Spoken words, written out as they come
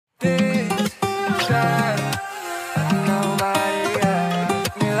shot. Nobody else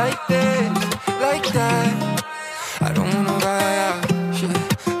hit me like this, like that. I don't want nobody else,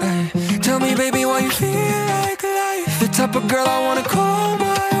 yeah. Ay. Tell me, baby, why you feel like life? The type of girl I wanna call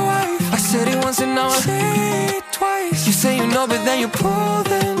my wife. I said it once and now I say it twice. You say you know, but then you pull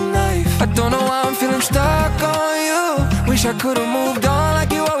the knife. I don't know why I'm feeling stuck on you. Wish I could've moved on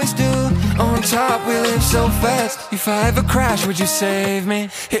like you always do. On top, we live so fast. If I ever crash, would you save me?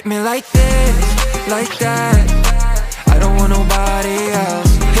 Hit me like this, like that. I don't want nobody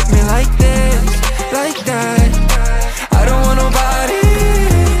else. Hit me like this, like that. I don't want nobody.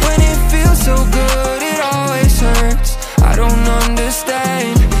 When it feels so good, it always hurts. I don't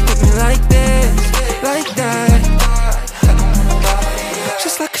understand. Hit me like this, like that. I don't want nobody else.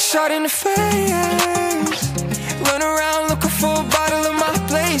 Just like a shot in the face. Run around looking for a bottle of my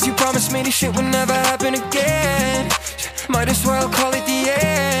place. You promised me this shit would never happen again. Might as well call it the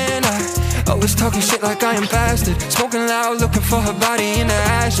end. I was talking shit like I am bastard. Smoking loud, looking for her body in the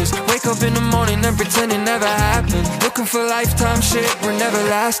ashes. Wake up in the morning and pretend it never happened. Looking for lifetime shit, we're never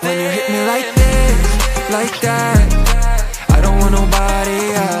lasting. When you hit me like this, like that, I don't want nobody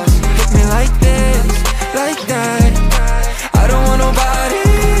else. Hit me like this, like that. I don't want nobody.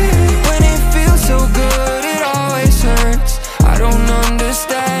 When it feels so good, it always hurts. I don't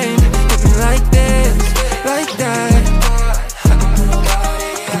understand. Hit me like this, like that. I don't want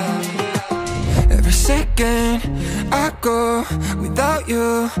nobody else. Every second I go without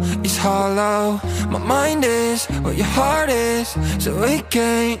you is hollow. My mind is where your heart is, so it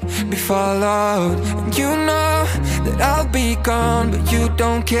can't be followed. And you know that I'll be gone, but you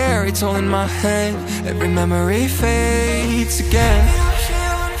don't care, it's all in my head. Every memory fades again.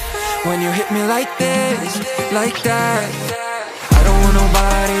 When you hit me like this, like that, I don't want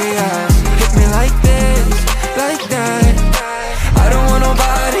nobody